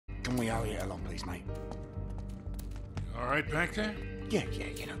Can we hurry it along, please, mate? All right back there? Yeah,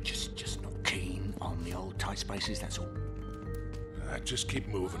 you know, just not keen on the old tight spaces, that's all. Just keep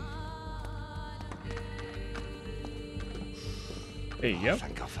moving. There you go.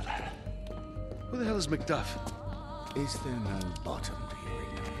 Thank God for that. Who the hell is McDuff? Is there no bottom to your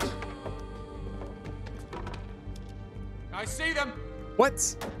ignorance? I see them!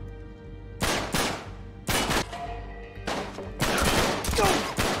 What?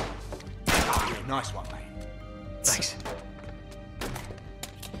 Yeah, nice one, mate. Thanks.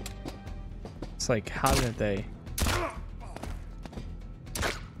 It's like, how did they?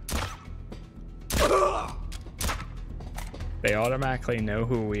 They automatically know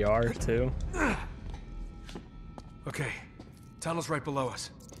who we are too. Okay, tunnel's right below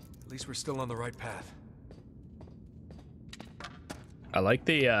us. At least we're still on the right path. I like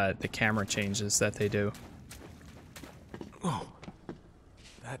the camera changes that they do. Oh,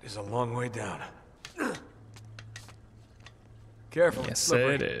 that is a long way down. Careful, it's Yes,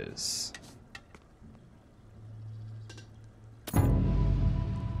 slippery. it is.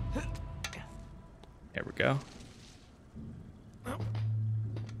 There we go. There's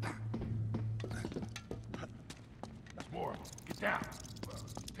more. Get down.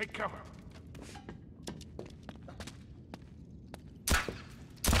 Take cover.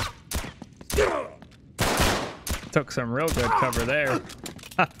 Took some real good cover there.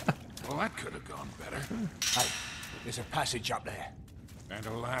 Well, that could have gone better. Hey, there's a passage up there. And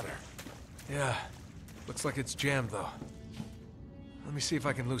a ladder. Yeah, looks like it's jammed though. Let me see if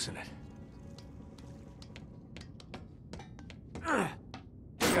I can loosen it.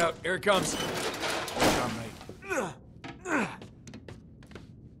 Look out, here it comes. Well done, mate.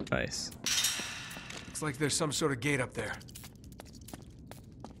 Nice. Looks like there's some sort of gate up there.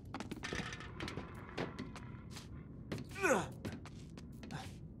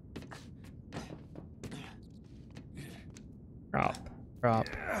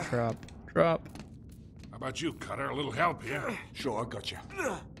 Drop. How about you, Cutter? A little help here? Sure, I got you.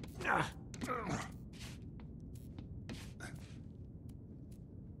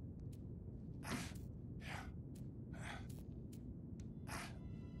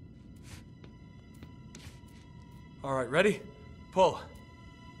 All right, ready? Pull.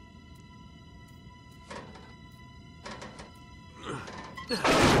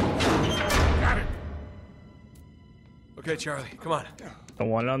 Got it. Okay, Charlie, come on. The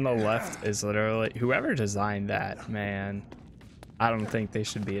one on the left is literally whoever designed that, man. I don't think they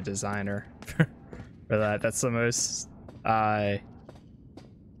should be a designer for that. That's the most There's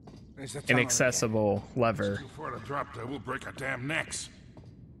the tunnel inaccessible lever Too far to drop there. We'll break our damn necks.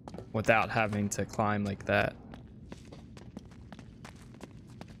 without having to climb like that.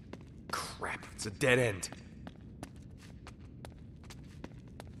 Crap, it's a dead end.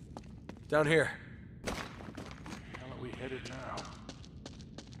 Down here. How are we headed now?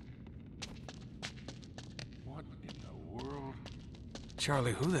 What in the world?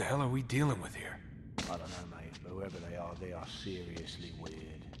 Charlie, who the hell are we dealing with here? I don't know, mate, but whoever they are seriously weird.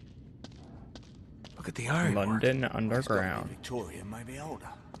 Look at the ironwork. London It's Underground. Victorian, maybe older.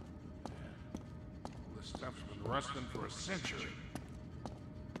 This stuff's been rusting for a century.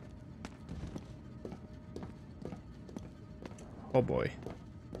 Oh boy.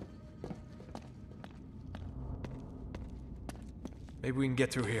 Maybe we can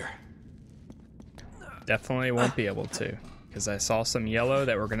get through here. Definitely won't be able to, because I saw some yellow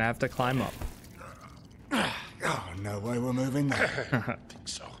that we're gonna have to climb up. Oh, no way we're moving there. I think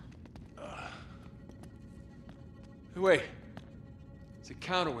so. Hey, wait. There's a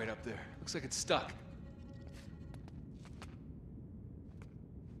counterweight up there. Looks like it's stuck.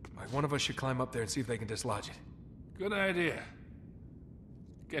 All right, one of us should climb up there and see if they can dislodge it. Good idea.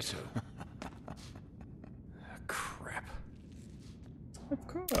 Guess who? Ah, crap. Of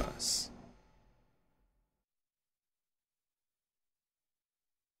course.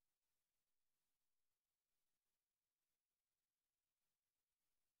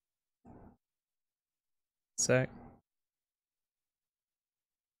 Sec.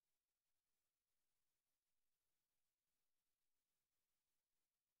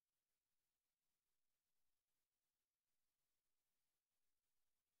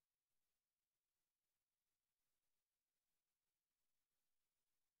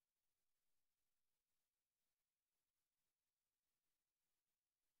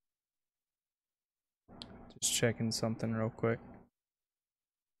 Just checking something real quick.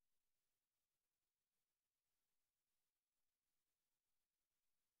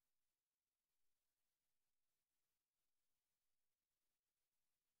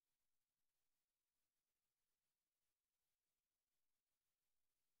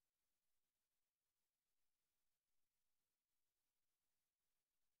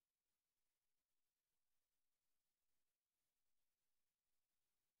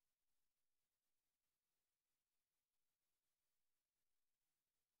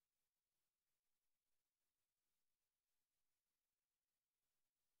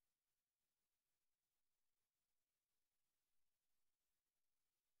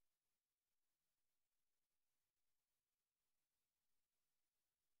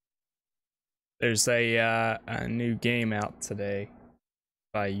 There's a new game out today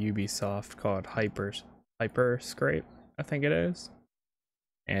by Ubisoft called Hyperscape, I think it is.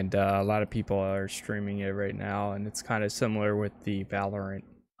 And a lot of people are streaming it right now, and it's kind of similar with the Valorant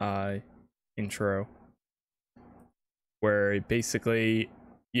intro, where basically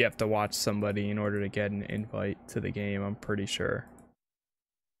you have to watch somebody in order to get an invite to the game, I'm pretty sure.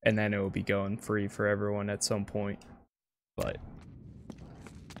 And then it will be going free for everyone at some point. But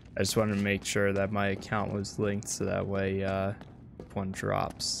I just wanted to make sure that my account was linked so that way if one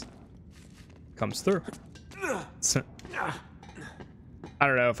drops, comes through. So, I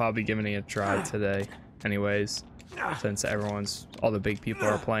don't know if I'll be giving it a try today anyways, since all the big people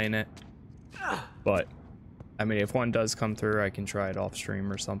are playing it. But I mean, if one does come through, I can try it off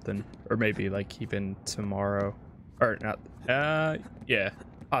stream or something, or maybe like even tomorrow, or not. Yeah,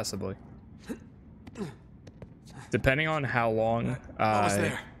 possibly. Depending on how long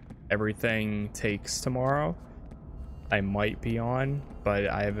everything takes tomorrow, I might be on, but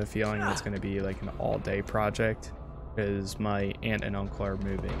I have a feeling it's going to be like an all-day project because my aunt and uncle are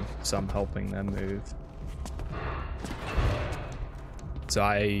moving, so I'm helping them move. So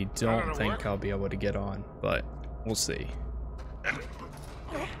I don't think I'll be able to get on, but we'll see.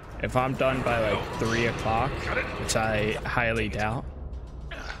 If I'm done by like 3 o'clock, which I highly doubt,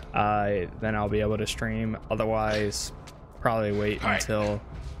 then I'll be able to stream. Otherwise, probably wait until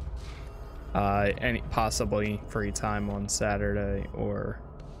any possibly free time on Saturday or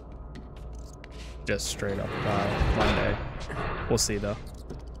just straight up Monday. We'll see though.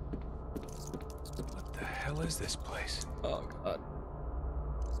 What the hell is this place? Oh god.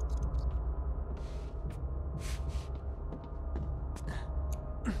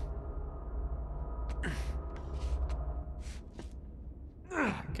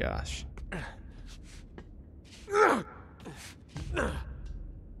 Gosh. Oh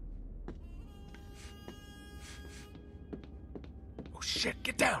shit,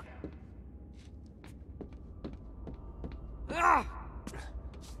 get down!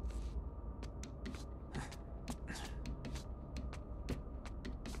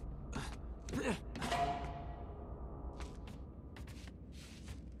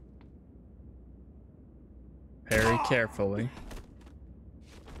 Very carefully.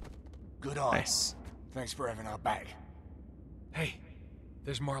 Good eye. Nice. Thanks for having our back. Hey,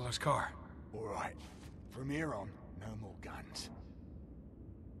 there's Marlowe's car. All right. From here on, no more guns.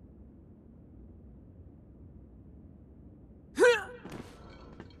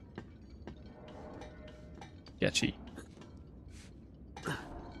 Getchy.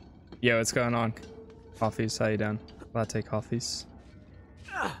 Yo, what's going on? Coffees, how you doing? Latte coffees.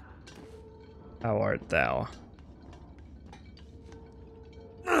 How art thou?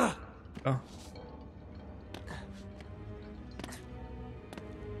 Oh.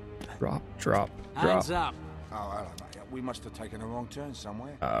 Drop. Hands up. Oh, hello, mate. We must have taken a wrong turn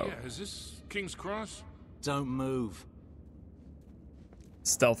somewhere. Oh. Yeah, is this King's Cross? Don't move.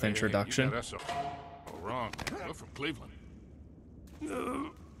 Stealth Hey, introduction. you got us all wrong. We're from Cleveland.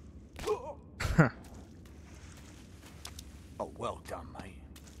 Oh, well done, mate.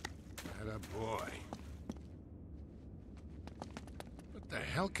 Atta boy. What the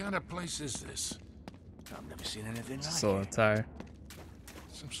hell kind of place is this? I've never seen anything like Still it. tired.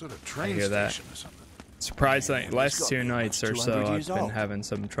 Some sort of train hear that. station or something. Surprisingly, Yeah, last it's got 2 to be nights or almost so 200 I've years been old. having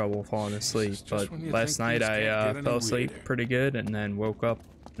some trouble falling asleep, just but when you last think night things can't I get any fell asleep weirder. pretty good and then woke up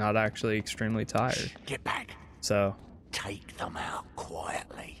not actually extremely tired. Get back. So Take them out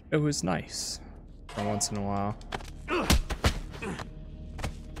quietly. it was nice for once in a while.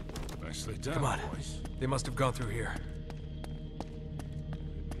 Nicely done, Come on. boys. They must have gone through here.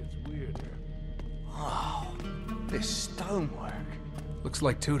 It gets weird here. Oh, this stonework. Looks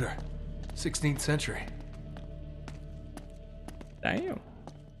like Tudor. 16th century. Damn.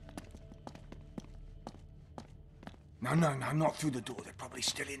 No, not through the door. They're probably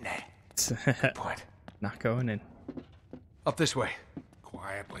still in there. Good point. Not going in. Up this way.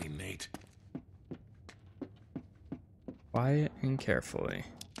 Quietly, Nate. Quiet and carefully.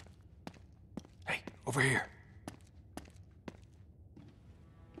 Hey, over here.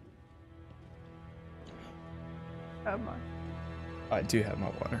 I do have my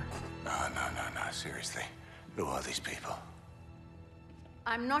water. No, seriously. Who are these people?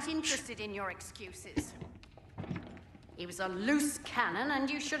 I'm not interested in your excuses. He was a loose cannon, and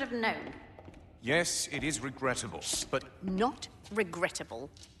you should have known. Yes, it is regrettable, but Not regrettable,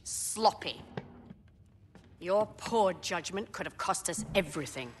 sloppy. Your poor judgment could have cost us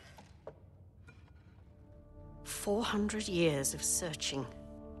everything. 400 years of searching.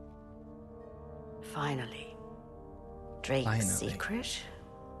 Finally. Drake's Finally. secret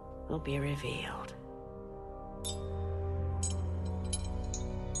will be revealed.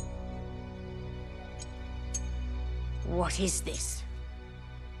 What is this?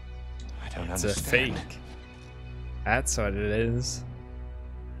 I don't It's understand. a fake. That's what it is.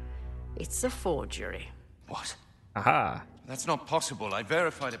 It's a forgery. What? Aha. That's not possible. I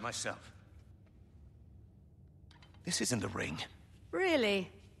verified it myself. This isn't the ring. Really?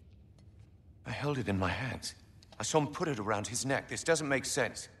 I held it in my hands. I saw him put it around his neck. This doesn't make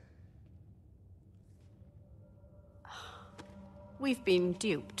sense. We've been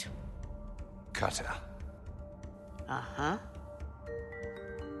duped. Cutter. Uh-huh.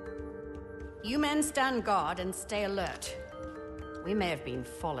 You men stand guard and stay alert. We may have been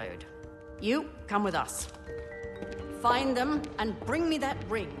followed. You, come with us. Find them and bring me that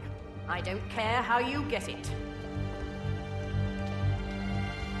ring. I don't care how you get it.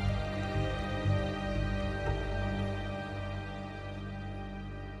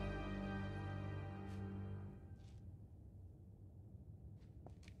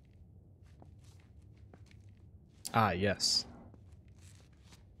 Ah, yes.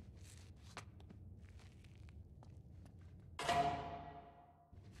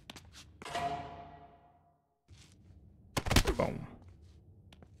 Boom.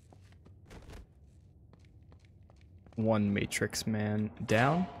 One Matrix man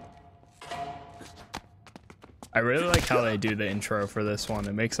down. I really like how they do the intro for this one.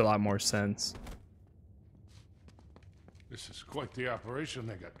 It makes a lot more sense. This is quite the operation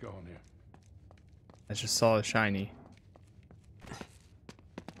they got going here. I just saw a shiny.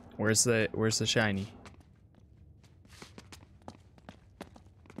 Where's the shiny?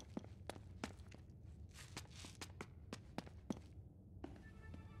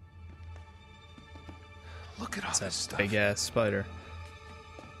 Look at all this stuff. Big ass spider.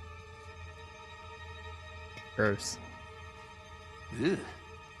 Gross. Ugh.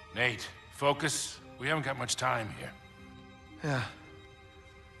 Nate, focus. We haven't got much time here. Yeah.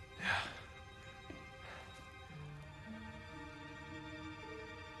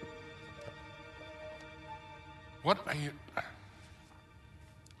 What are you...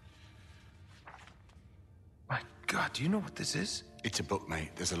 My God, do you know what this is? It's a book,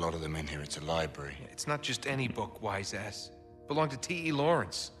 mate. There's a lot of them in here. It's a library. It's not just any book, wise ass. Belonged to T.E.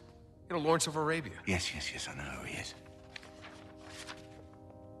 Lawrence. You know, Lawrence of Arabia. Yes, I know who he is.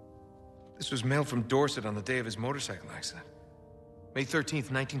 This was mailed from Dorset on the day of his motorcycle accident. May 13th,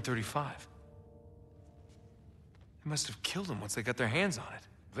 1935. They must have killed him once they got their hands on it.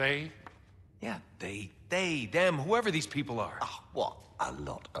 They? Yeah, they, them, whoever these people are. Oh, what a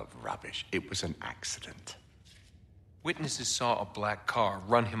lot of rubbish. It was an accident. Witnesses saw a black car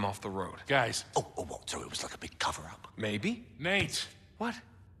run him off the road. Guys. Oh, what? So it was like a big cover-up. Maybe? Nate. What?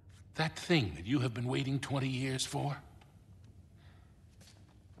 That thing that you have been waiting 20 years for?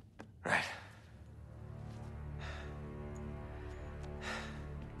 Right.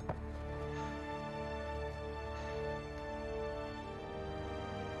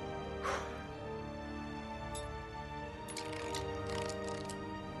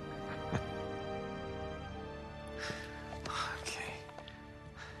 Okay.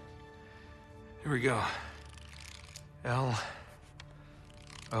 Here we go. L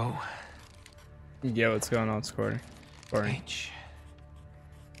O You get what's going on, Corey. H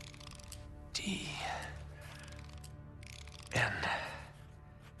D N.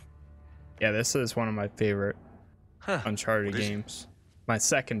 Yeah, this is one of my favorite Uncharted games. My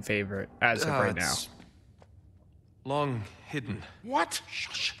second favorite as of right now. It's long hidden. What?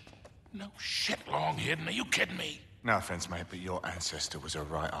 Shush. No shit, long hidden. Are you kidding me? No offense, mate, but your ancestor was a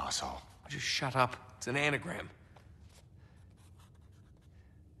right arsehole. Just shut up. It's an anagram.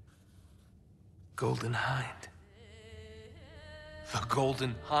 Golden Hind. The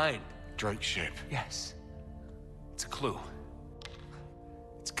Golden Hind. Drake's ship. Yes. It's a clue.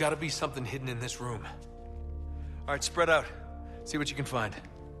 It's gotta be something hidden in this room. All right, spread out. See what you can find.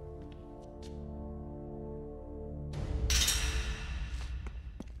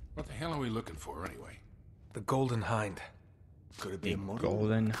 What the hell are we looking for, anyway? The Golden Hind. Could it be a model?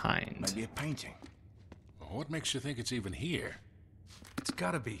 Golden Hind. Maybe a painting. Well, what makes you think it's even here? It's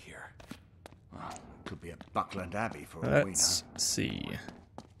gotta be here. Well, could be at Buckland Abbey for all we know. Let's see.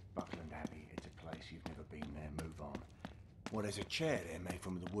 Buckland Abbey, it's a place you've never been there. Move on. Well, there's a chair there made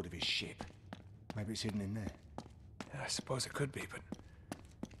from the wood of his ship. Maybe it's hidden in there. Yeah, I suppose it could be, but...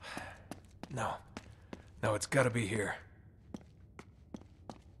 No. No, it's gotta be here.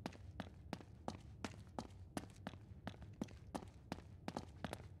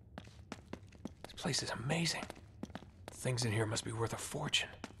 This place is amazing. Things in here must be worth a fortune.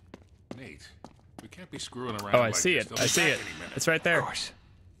 Nate, we can't be screwing around. Oh, I like see this. it. They'll I be see back it. any minute. It's right Of there. course.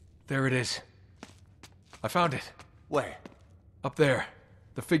 There it is. I found it. Where? Up there.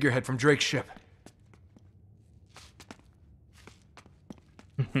 The figurehead from Drake's ship.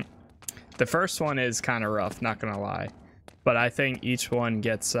 The first one is kind of rough, not gonna lie, but I think each one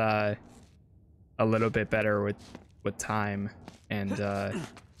gets a little bit better with time, and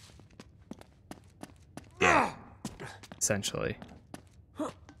yeah, essentially.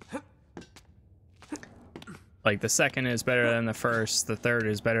 Like the second is better than the first, the third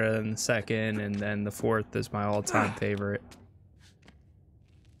is better than the second, and then the fourth is my all-time favorite.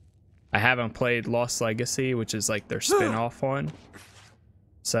 I haven't played Lost Legacy, which is like their spin-off one.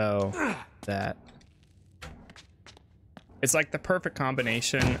 So that it's like the perfect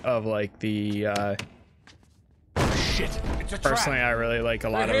combination of like the Shit, it's a personally trap. I really like a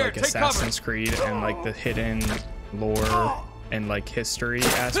lot of like Assassin's Creed and like the hidden lore and like history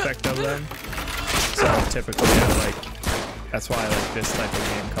aspect of them. So typically I like, that's why like this type of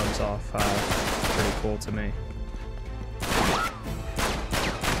game comes off pretty cool to me.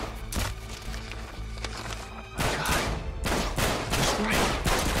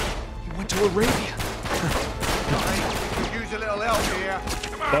 To Arabia. Use a little help here.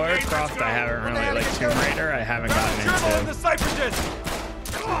 Lara Croft I haven't really, like Tomb Raider I haven't gotten into,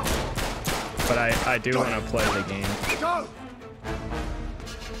 but I do want to play the game Go.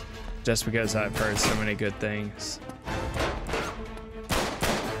 just because I've heard so many good things.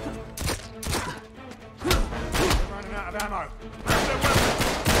 Running out of ammo.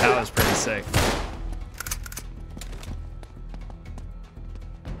 That was pretty sick.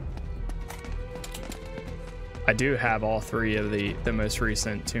 I do have all three of the most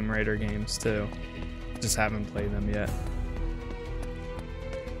recent Tomb Raider games too. Just haven't played them yet.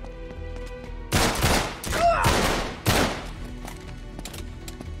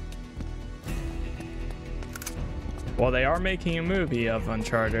 Well, they are making a movie of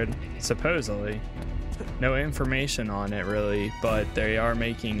Uncharted, supposedly. No information on it really, but they are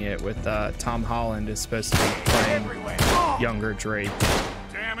making it with Tom Holland is supposed to be playing younger Drake.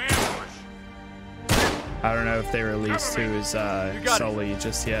 Damn ambush! I don't know if they released who is Sully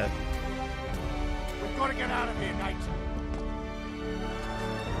just yet. We've got to get out of here, Nate.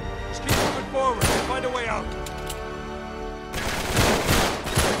 Just keep moving forward and find a way out.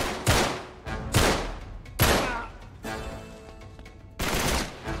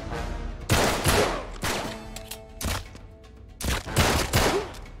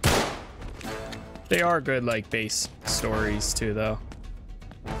 They are good like base stories too though.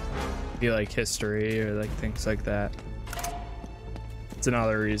 Be like history or like things like that. It's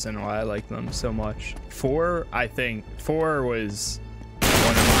another reason why I like them so much. 4, I think 4 was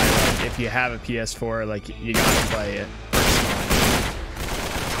one of my like, if you have a PS4 like you gotta play it personally.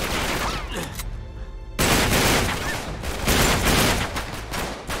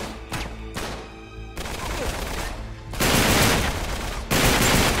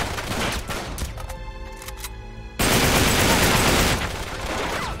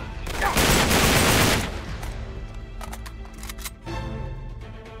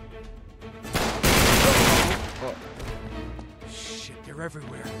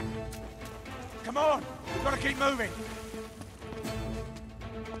 Everywhere. Come on, we've got to keep moving.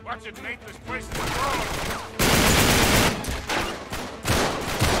 Watch it, Nate. This place is wrong.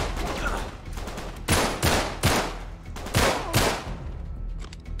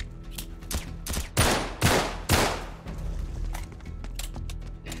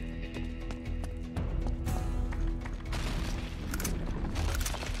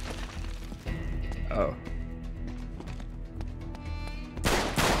 Oh.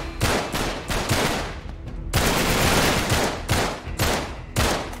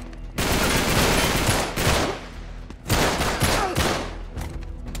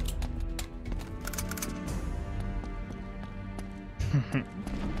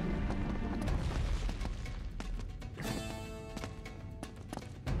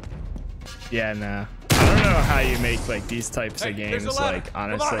 Yeah, nah. I don't know how you make like these types of games like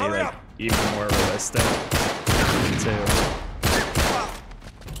honestly like even more realistic too.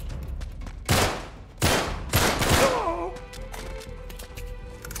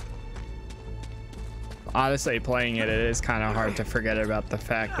 Honestly, playing it is kind of hard to forget about the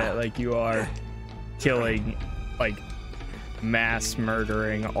fact that like you are killing, like mass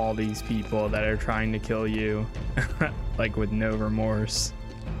murdering all these people that are trying to kill you like with no remorse.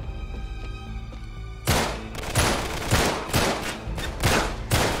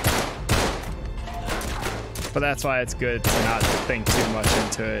 But that's why it's good to not think too much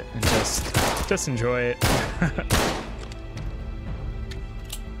into it and just enjoy it.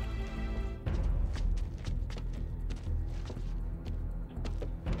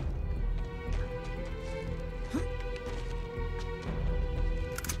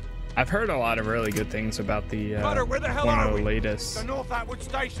 I've heard a lot of really good things about the Cutter, where the hell one are of the we? latest. The North Atwood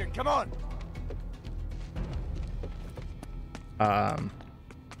Station, come on!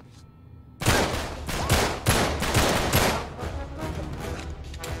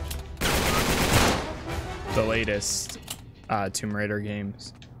 The latest Tomb Raider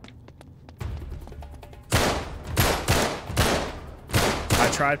games.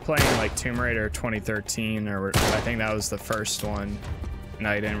 I tried playing like Tomb Raider 2013, or I think that was the first one, and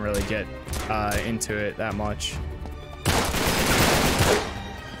I didn't really get into it that much.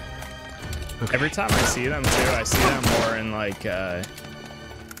 Okay. Every time I see them too, I see them more in like they're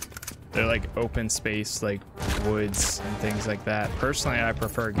like open space, like woods and things like that. Personally, I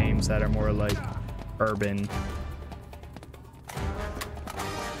prefer games that are more like urban.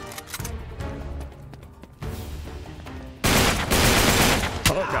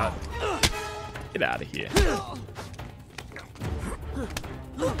 Oh god. Get out of here.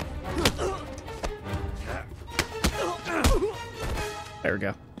 There we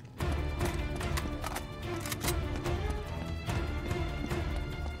go.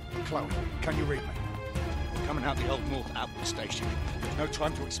 Chloe, can you read me? We're coming out the old North Atwood Station. There's no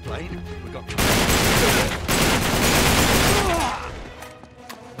time to explain. We've got...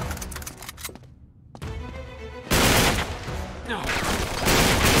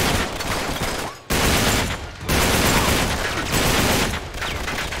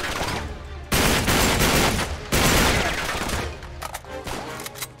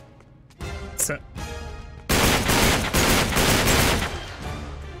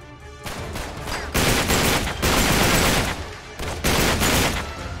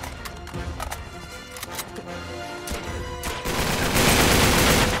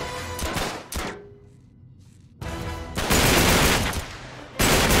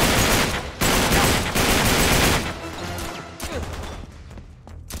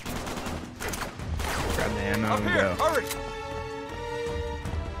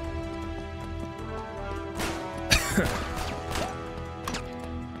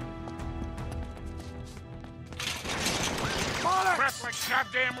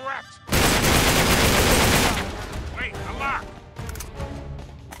 Goddamn rats! Wait, unlock!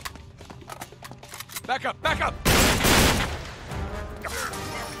 Back up, back up! Come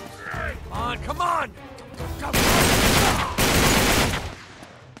on, come on!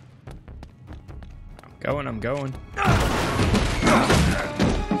 I'm going.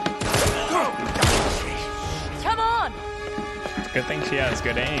 Come on! Good thing she has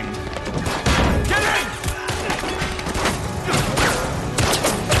good aim. Get in!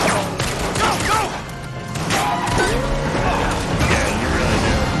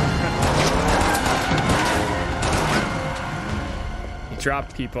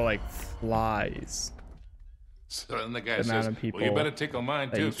 Drop people like flies. So then the guy The amount says, of people well, you better tickle mine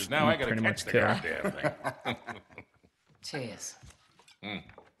that too, you because now I gotta pretty catch much the kill. goddamn thing. Cheers.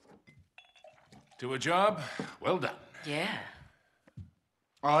 To a job, well done. Yeah.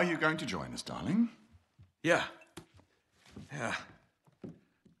 Are you going to join us, darling? Yeah. Yeah.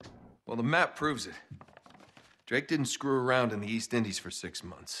 Well, the map proves it. Drake didn't screw around in the East Indies for 6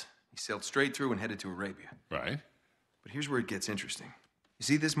 months. He sailed straight through and headed to Arabia. Right. But here's where it gets interesting. You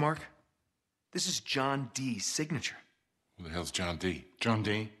see this mark? This is John Dee's signature. Who the hell's John Dee? John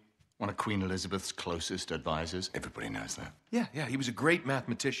Dee, one of Queen Elizababeth's closest advisors. Everybody knows that. Yeah, he was a great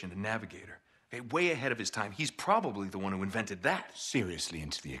mathematician and navigator. Okay, way ahead of his time. He's probably the one who invented that. Seriously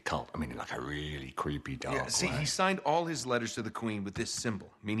into the occult. I mean, like a really creepy dark Yeah, see, way. he signed all his letters to the Queen with this symbol,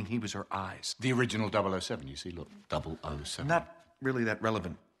 meaning he was her eyes. The original 007, you see, look, 007. Not really that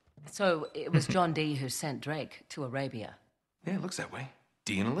relevant. So it was John Dee who sent Drake to Arabia. Yeah, it looks that way.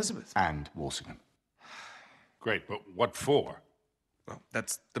 Dee and Elizabeth. And Walsingham. Great, but what for? Well,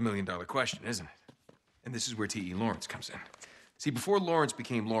 that's the million-dollar question, isn't it? And this is where T.E. Lawrence comes in. See, before Lawrence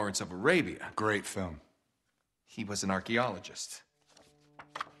became Lawrence of Arabia, Great film. he was an archaeologist.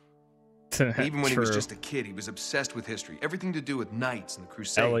 Even when he was just a kid, he was obsessed with history. Everything to do with knights and the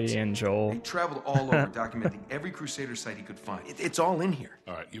Crusades. Ellie and Joel. He traveled all over documenting every Crusader site he could find. It's all in here.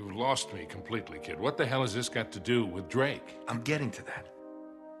 All right, you've lost me completely, kid. What the hell has this got to do with Drake? I'm getting to that.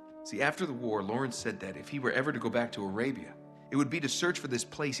 See, after the war, Lawrence said that if he were ever to go back to Arabia, it would be to search for this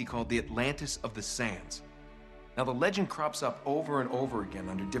place he called the Atlantis of the Sands. Now, the legend crops up over and over again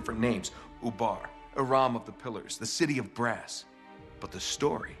under different names. Ubar, Iram of the Pillars, the City of Brass. But the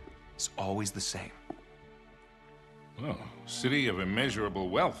story is always the same. Oh, city of immeasurable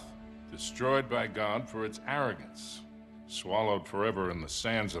wealth, destroyed by God for its arrogance, swallowed forever in the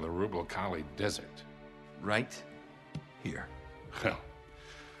sands of the Rubal Khali Desert. Right here. Well,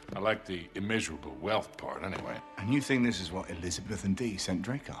 I like the immeasurable wealth part anyway. And you think this is what Elizabeth and Dee sent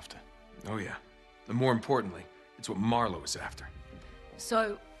Drake after? Oh, yeah. And more importantly, it's what Marlowe is after.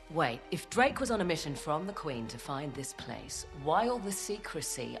 So, wait, if Drake was on a mission from the Queen to find this place, why all the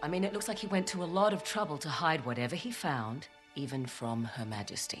secrecy? I mean, it looks like he went to a lot of trouble to hide whatever he found, even from Her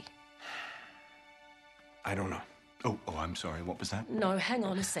Majesty. I don't know. Oh, I'm sorry. What was that? No, hang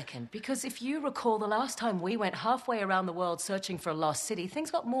on a second. Because if you recall, the last time we went halfway around the world searching for a lost city, things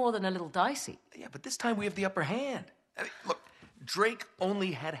got more than a little dicey. Yeah, but this time we have the upper hand. I mean, look, Drake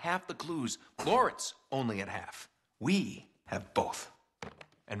only had half the clues. Lawrence only had half. We have both.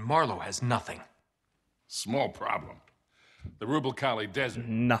 And Marlowe has nothing. Small problem. The Rubel Kali Desert.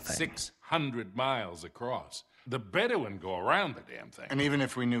 Nothing. 600 miles across. The Bedouin go around the damn thing. And even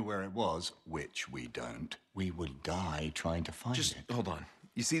if we knew where it was, which we don't, we would die trying to find Just it. hold on.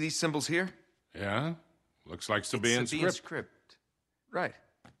 You see these symbols here? Yeah? Looks like Sabaean Sabaean script. Right.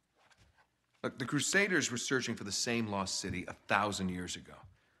 Look, the Crusaders were searching for the same lost city 1,000 years ago.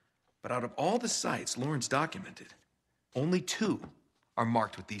 But out of all the sites Lawrence documented, only 2 are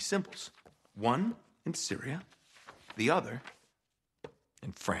marked with these symbols. One in Syria, the other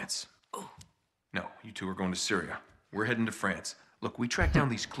in France. No, you 2 are going to Syria. We're heading to France. Look, we track down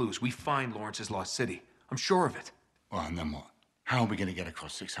these clues. We find Lawrence's lost city. I'm sure of it. Well, and then what? How are we going to get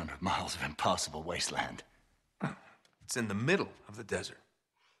across 600 miles of impassable wasteland? It's in the middle of the desert.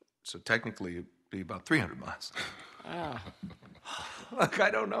 So technically, it'd be about 300 miles. Look, I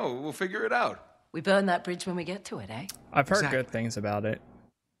don't know. We'll figure it out. We burn that bridge when we get to it, eh? I've heard Exactly. good things about it.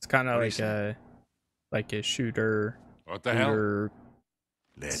 It's kind of like a shooter. What the hell? shooter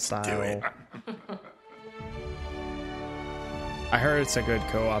Let's style. do it. I heard it's a good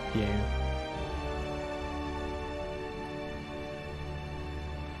co-op game.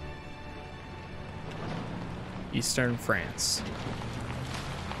 Eastern France.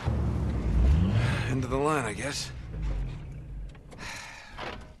 End of the line, I guess.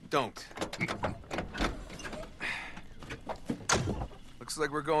 Don't. Looks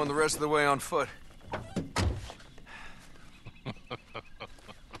like we're going the rest of the way on foot.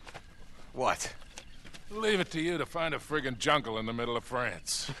 What? Leave it to you to find a friggin' jungle in the middle of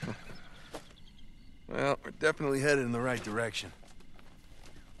France. Well, we're definitely headed in the right direction.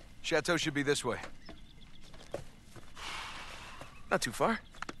 Chateau should be this way. Not too far.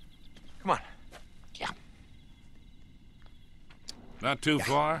 Come on. Yeah. Not too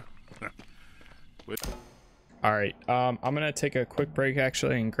far? All right, I'm gonna take a quick break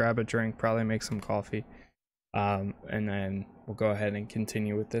actually and grab a drink, probably make some coffee, and then we'll go ahead and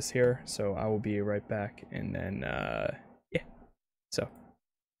continue with this here. So I will be right back, and then yeah, so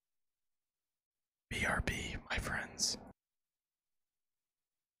BRB, my friends,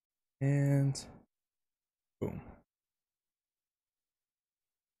 and boom.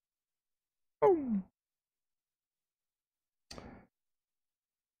 Boom.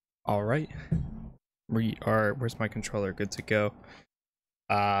 All right. We are, where's my controller? Good to go.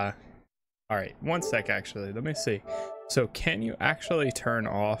 All right, one sec actually, let me see. So can you actually turn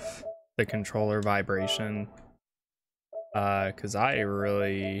off the controller vibration? Because I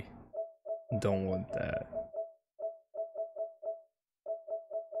really don't want that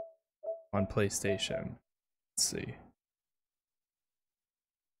on PlayStation. Let's see.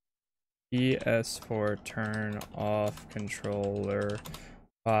 PS4 turn off controller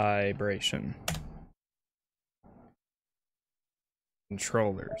vibration.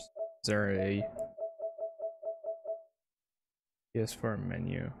 Controllers. Is there a PS4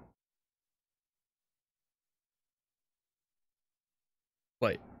 menu?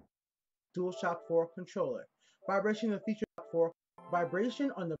 Wait. DualShock 4 controller. Vibration of feature 4.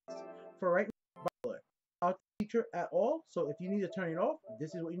 Vibration on the for right now. Not feature at all. So if you need to turn it off,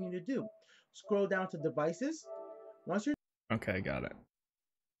 this is what you need to do. Scroll down to devices. Once you're Okay, got it.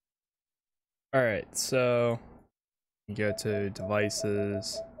 All right, so you go to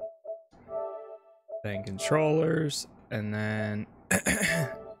devices, then controllers, and then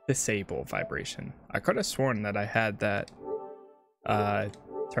disable vibration. I could have sworn that I had that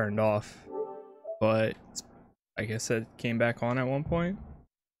turned off, but I guess it came back on at one point.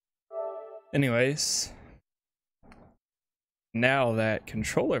 Anyways, now that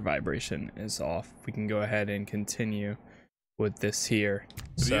controller vibration is off, we can go ahead and continue with this here.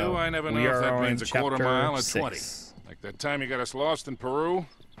 To So you, I never know we if are that on means a quarter mile or chapter 20. 6. Like that time you got us lost in Peru?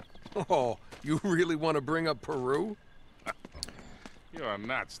 Oh, you really want to bring up Peru? You are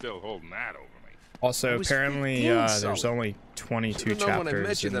not still holding that over me. Also, I was apparently, 15, there's so- only 22 Should've known when I met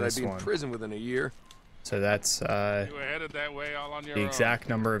chapters you in that I'd this be in one. prison within a year. So that's You were headed that way all on your the own. exact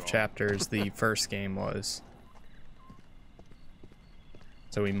number of Go on. chapters the first game was.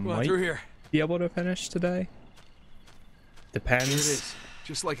 So we Come on, might through here. be able to finish today. Here it Depends. is.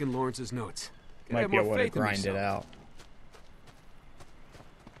 just like in Lawrence's notes. Gotta Might have be more able to faith in grind it yourself. out.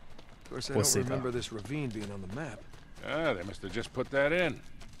 Of course, I We'll don't see, though. remember this ravine being on the map. Ah, they must have just put that in.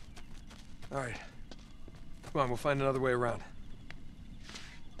 All right. Come on, we'll find another way around.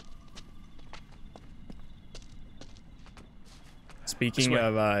 Speaking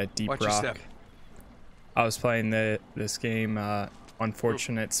of Deep Watch your Rock, step. I was playing this game,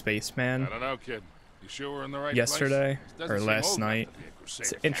 Unfortunate Spaceman, I don't know, kid. You sure we're in the right yesterday place? Doesn't or seem last old enough night. to be a Crusader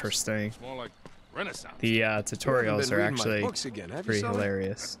It's castle. interesting. It's more like Renaissance. The tutorials been are reading my actually books again, have you, pretty Sully?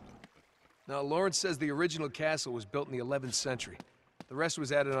 hilarious. Now, Lawrence says the original castle was built in the 11th century. The rest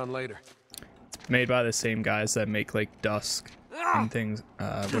was added on later. Made by the same guys that make like Dusk and things,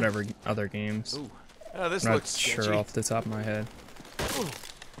 whatever other games. Ooh. Oh, this I'm not looks sketchy. sure off the top of my head.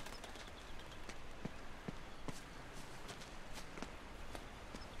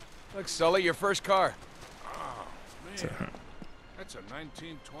 Look, Sully, your first car. Oh, man. That's a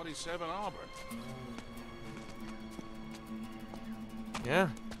 1927 Auburn. Yeah?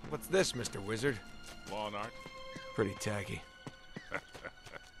 What's this, Mr. Wizard? Law and art. Pretty tacky.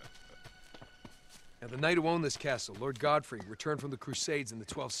 Now, the knight who owned this castle, Lord Godfrey, returned from the Crusades in the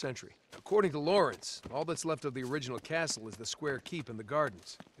 12th century. According to Lawrence, all that's left of the original castle is the square keep and the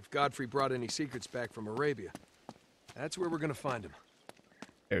gardens. If Godfrey brought any secrets back from Arabia, that's where we're gonna find him.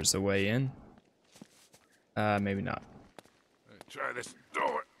 There's the way in. Maybe not. Try this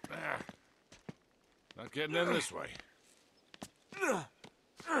door. Ah. Not getting in this way. I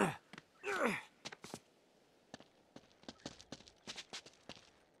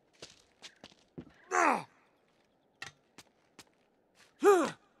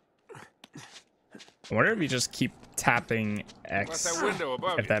wonder if you just keep tapping X, About that window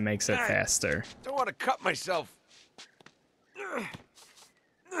above if you. that makes it faster. Don't want to cut myself.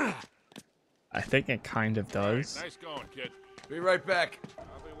 I think it kind of does. Nice going, kid. Be right back. I'll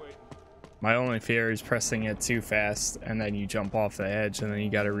be waiting. My only fear is pressing it too fast and then you jump off the edge and then you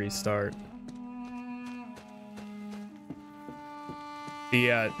gotta restart.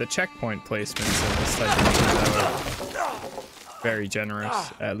 The checkpoint placements in this type of game are very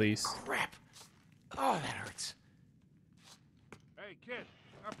generous, at least. Crap. Oh, that hurts. Hey, kid,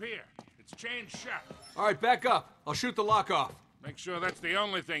 up here. It's chained shut. All right, back up. I'll shoot the lock off. Make sure that's the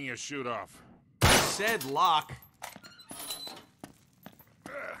only thing you shoot off. I said lock.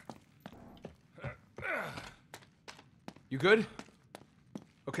 You good?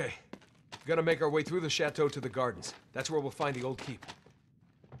 Okay. We gotta make our way through the chateau to the gardens. That's where we'll find the old keep.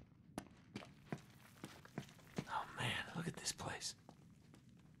 Oh, man, look at this place.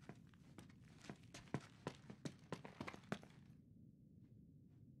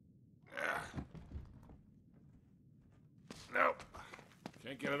 Nope.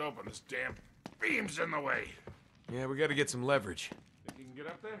 Can't get it open. This damn beam's in the way. Yeah, we gotta get some leverage. Think you can get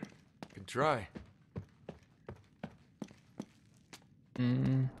up there? Can try.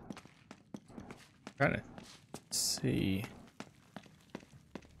 Trying to see.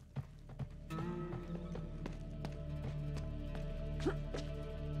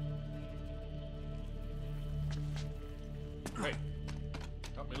 Hey,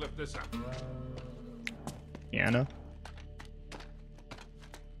 help me lift this up. Piano.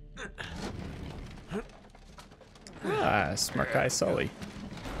 Smart guy Sully.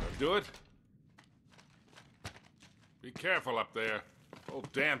 Do it? Be careful up there. Whole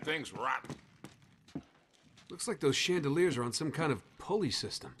damn thing's rotten. Looks like those chandeliers are on some kind of pulley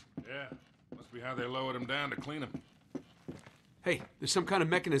system. Yeah, must be how they lowered them down to clean them. Hey, there's some kind of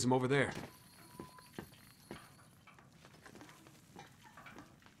mechanism over there.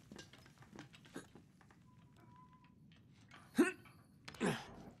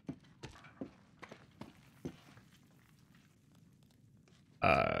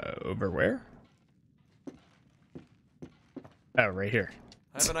 Over where? Oh, right here.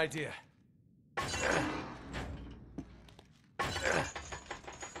 I have an idea.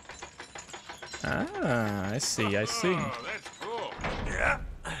 Ah, I see, I see. Oh, that's cool. Yeah.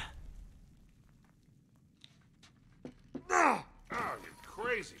 Oh, you're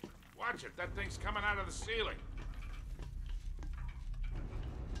crazy. Watch it. That thing's coming out of the ceiling.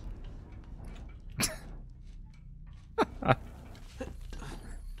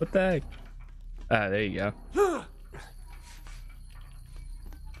 What the heck? Ah, there you go.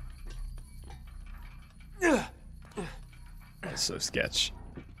 That's so sketch.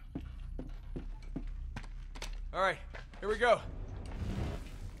 All right, here we go.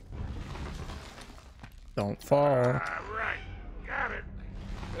 Don't fall. All right. Got it.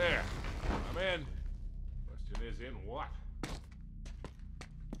 There. I'm in. Question is, in what? Is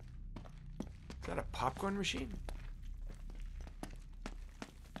that a popcorn machine?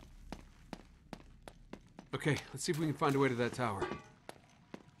 Okay, let's see if we can find a way to that tower.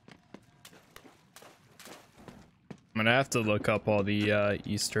 I'm gonna have to look up all the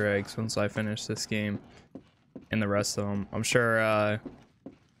Easter eggs once I finish this game and the rest of them. I'm sure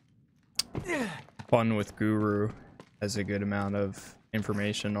Fun with Guru has a good amount of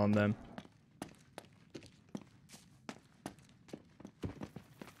information on them.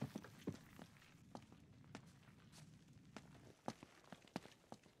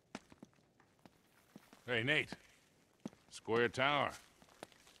 Hey, Nate. Square tower.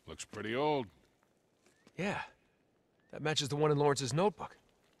 Looks pretty old. Yeah. That matches the one in Lawrence's notebook.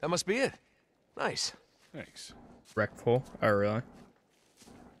 That must be it. Nice. Thanks. Wreckful? Oh, really?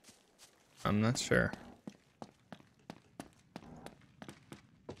 I'm not sure.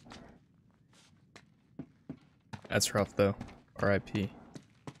 That's rough, though. R.I.P.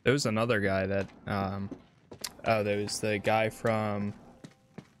 There was another guy that, oh, there was the guy from...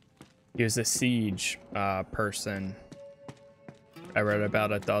 He was a Siege person. I read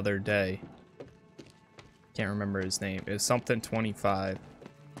about it the other day. Can't remember his name. It was something 25.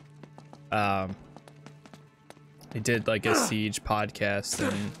 He did like a Siege podcast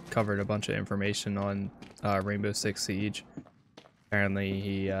and covered a bunch of information on Rainbow Six Siege. Apparently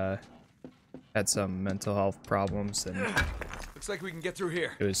he had some mental health problems and looks like we can get through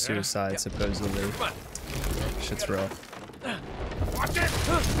here. it was suicide, supposedly. Shit's rough. Watch it!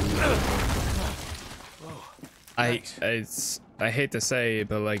 I hate to say it,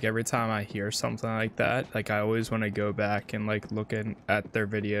 but like every time I hear something like that, like I always want to go back and like look at their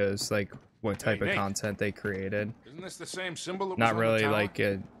videos, like what type of content they created. Isn't this the same symbol that was Not on the really tower? like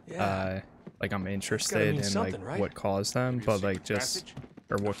like I'm interested in like right? what caused them, but like just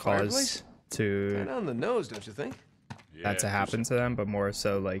or what caused fireplace? to Right on the nose, don't you think? that to happen to them, but more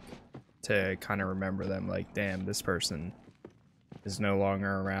so like to kind of remember them, like damn, this person is no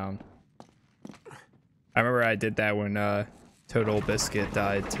longer around. I remember I did that when Total Biscuit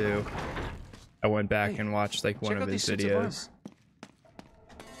died too. I went back and watched like one of his videos.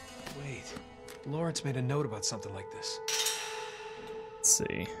 Wait, Lawrence made a note about something like this. Let's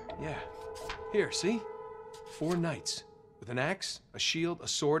see. Yeah. Here, see? 4 knights with an axe, a shield, a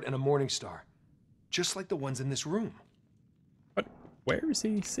sword, and a morning star. Just like the ones in this room. What? Where is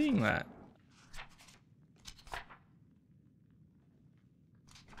he seeing that?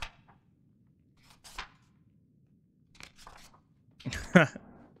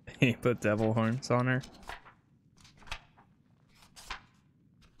 He put devil horns on her.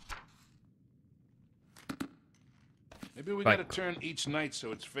 Maybe we gotta turn each knight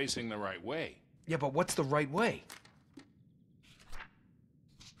so it's facing the right way. Yeah, but what's the right way?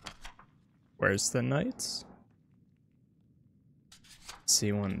 Where's the knights?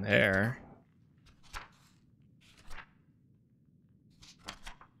 See one there.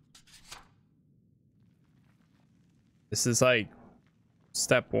 This is like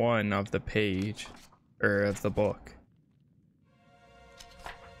step 1 of the page or of the book.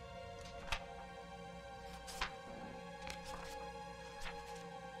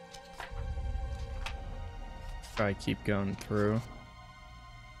 Try keep going through.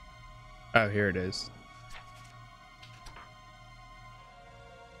 Oh, here it is.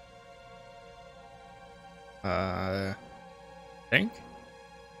 Think?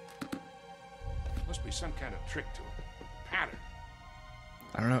 Must be some kind of trick to it. Pattern.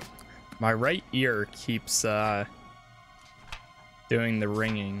 I don't know. My right ear keeps doing the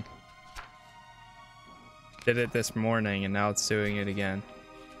ringing. Did it this morning and now it's doing it again.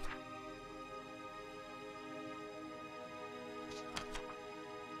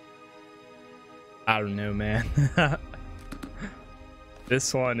 I don't know, man.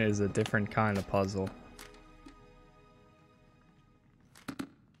 This one is a different kind of puzzle.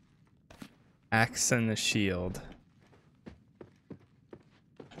 Axe and the shield.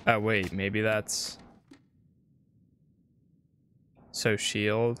 Oh wait, maybe that's... So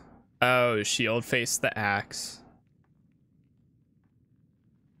shield? Oh, shield face the axe.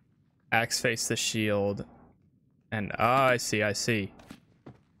 Axe face the shield. And oh, I see.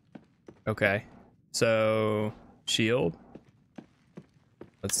 Okay. So shield.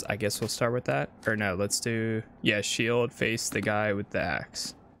 I guess we'll start with that. Or no, let's do, yeah, shield face the guy with the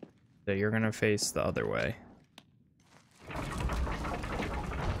axe. So you're gonna face the other way.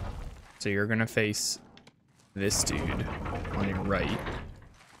 So you're gonna face this dude on your right.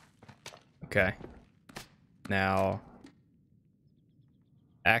 Okay. Now,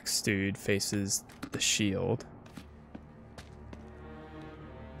 axe dude faces the shield.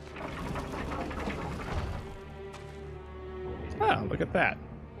 Oh, look at that.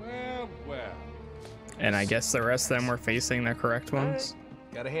 Well. And I guess the rest of them were facing the correct ones.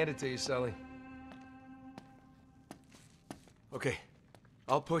 Gotta hand it to you, Sully. Okay.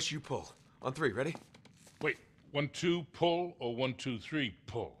 I'll push, you pull. On 3, ready? Wait, 1, 2, pull, or 1, 2, 3,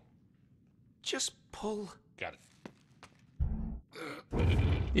 pull? Just pull. Got it.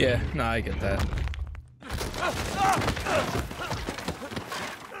 Yeah, no, I get that.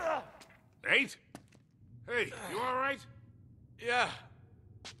 8? Hey, you all right? Yeah.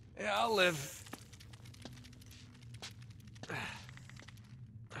 Yeah, I'll live.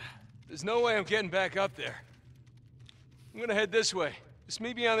 There's no way I'm getting back up there. I'm gonna head this way. Just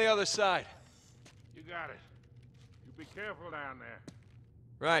meet me on the other side. You got it. You be careful down there.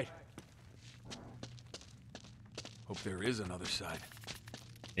 Right. Hope there is another side.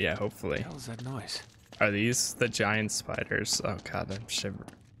 Yeah, hopefully. What the hell is that noise? Are these the giant spiders? Oh god, I'm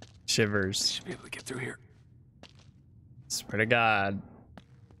shivers. Should be able to get through here. Swear to God.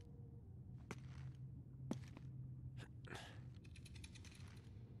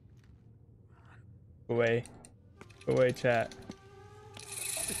 Go away. Go away, chat.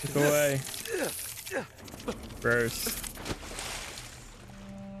 Go away. Gross.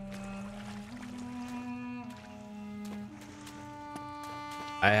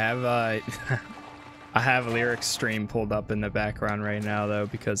 I have I have Lyric stream pulled up in the background right now though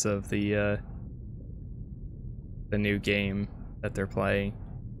because of the new game that they're playing.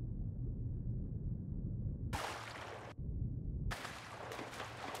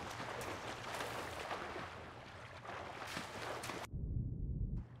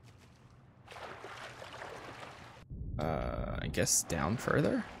 I guess down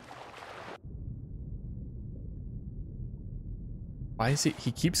further? Why is he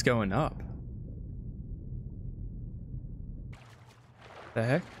keeps going up? The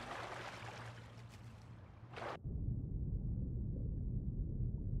heck?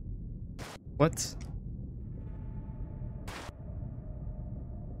 What?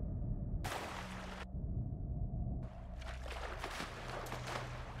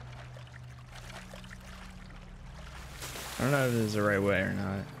 I don't know if this is the right way or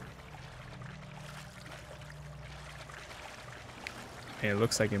not. Hey, it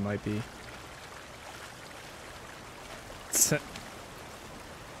looks like it might be.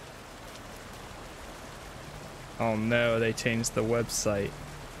 Oh no, they changed the website.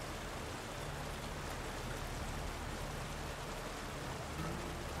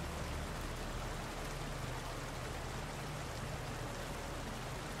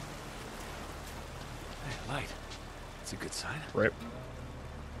 Hey, light. That's a good sign. Rip.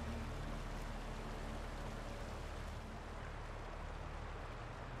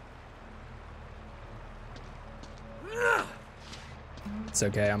 It's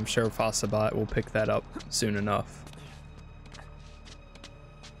okay, I'm sure Fossabot will pick that up soon enough.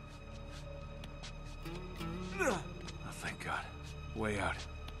 Oh, thank God. Way out.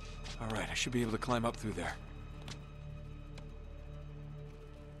 All right, I should be able to climb up through there.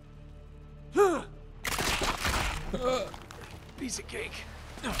 Piece of cake.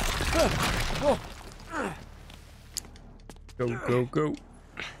 Go, go, go.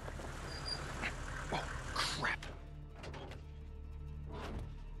 Oh, crap.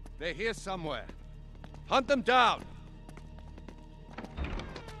 They're here somewhere. Hunt them down. I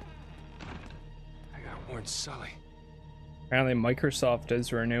gotta warn Sully. Apparently Microsoft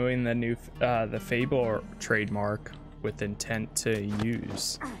is renewing the new the Fable trademark with intent to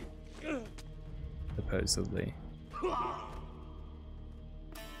use, supposedly.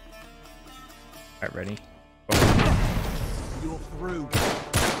 Alright, ready? You're through.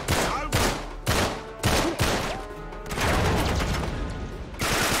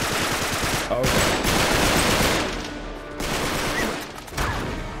 Oh.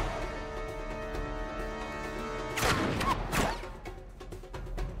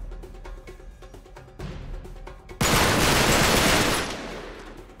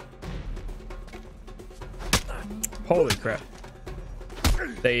 Holy crap.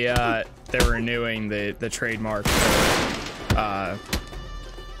 They're renewing the trademark for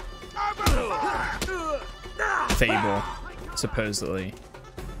Fable, supposedly.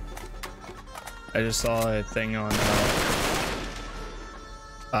 I just saw a thing on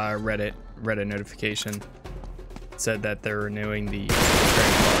Reddit notification. It said that they're renewing the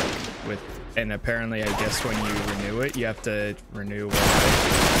trademark with, and apparently I guess when you renew it, you have to renew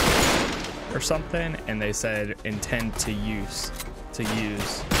or something, and they said intend to use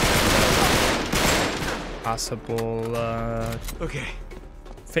possible okay.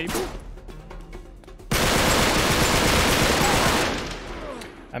 Fable.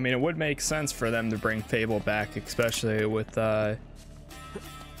 I mean, it would make sense for them to bring Fable back, especially with the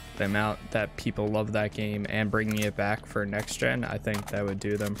amount that people love that game, and bringing it back for next gen. I think that would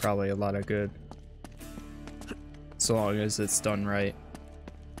do them probably a lot of good. It's long as it's done right.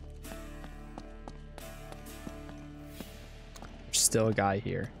 There's still a guy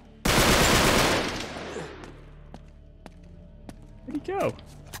here. Where'd he go?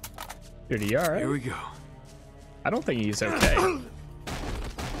 Dude, he alright? Here we go. I don't think he's okay.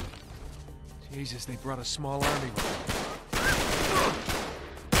 Jesus, they brought a small army with them.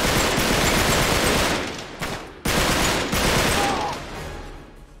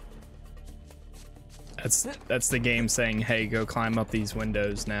 That's the game saying, hey, go climb up these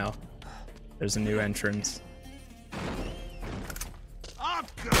windows now. There's a new entrance.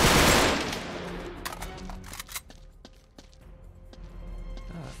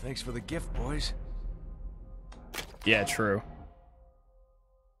 Thanks for the gift, boys. Yeah, true.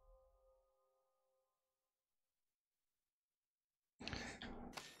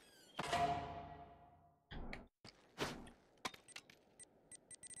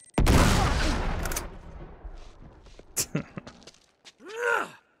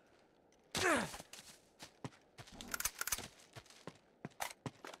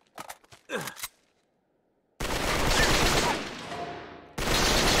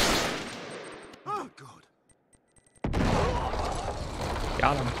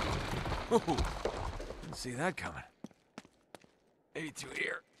 Got him. Ooh, didn't see that coming. Maybe through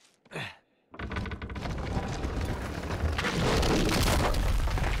here.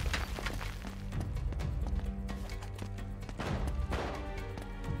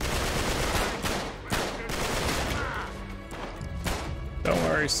 Don't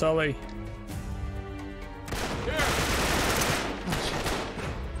worry, Sully.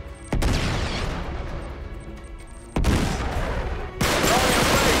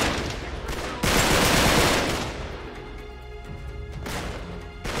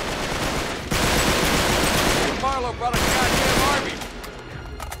 Marlowe brought a goddamn army.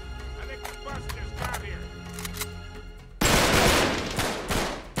 I think the busters got here.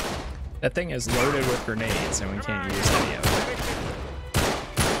 That thing is loaded with grenades and we can't use any of it.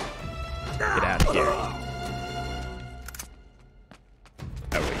 Get out of here.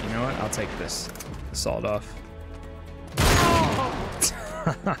 Oh wait, you know what? I'll take this assault off.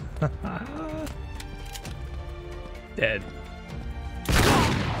 Dead.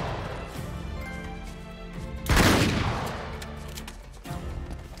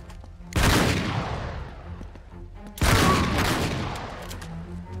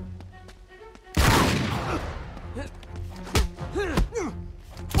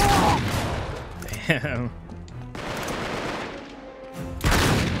 Damn.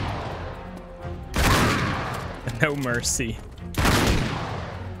 No mercy.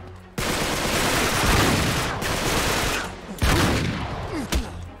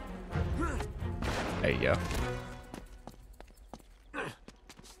 There you go.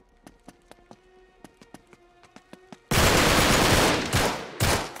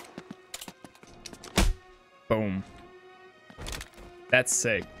 Boom. That's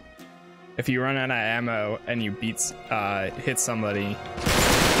sick. If you run out of ammo and you hit somebody,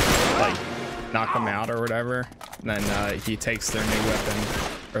 like knock them out or whatever, then he takes their new weapon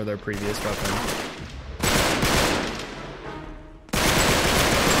or their previous weapon.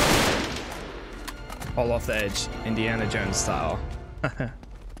 Fall off the edge, Indiana Jones style.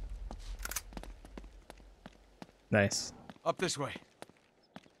 Nice. Up this way.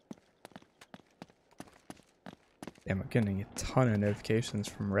 Damn, I'm getting a ton of notifications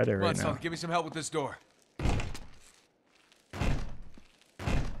from Reddit Come on, right son, now. give me some help with this door.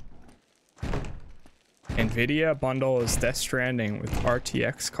 Nvidia bundles Death Stranding with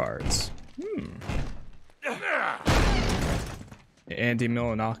RTX cards. Andy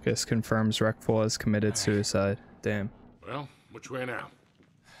Milonakis confirms Reckful has committed suicide. Damn. Well, which way now?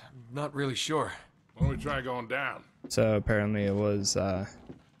 Not really sure. Why don't we try going down? So apparently it was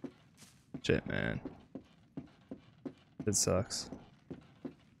shit, man. It sucks.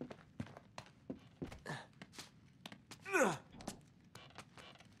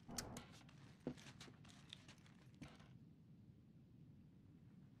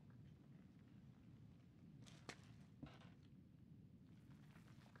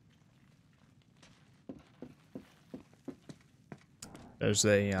 There's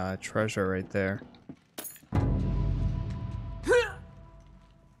a treasure right there.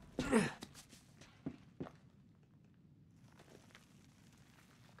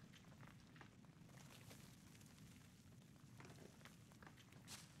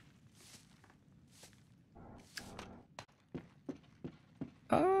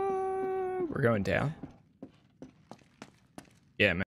 We're going down. Yeah, man.